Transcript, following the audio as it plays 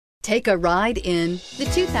Take a ride in the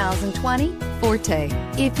 2020 Forte.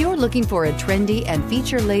 If you're looking for a trendy and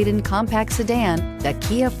feature-laden compact sedan, the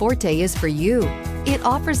Kia Forte is for you. It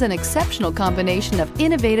offers an exceptional combination of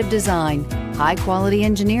innovative design, high-quality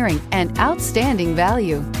engineering, and outstanding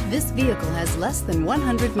value. This vehicle has less than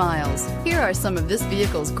 100 miles. Here are some of this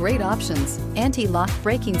vehicle's great options: anti-lock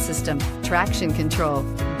braking system, traction control,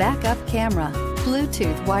 backup camera,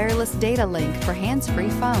 Bluetooth wireless data link for hands-free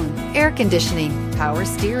phone, air conditioning, power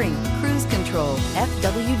steering, cruise control,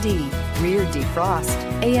 FWD, rear defrost,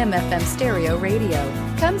 AM/FM stereo radio.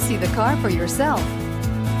 Come see the car for yourself.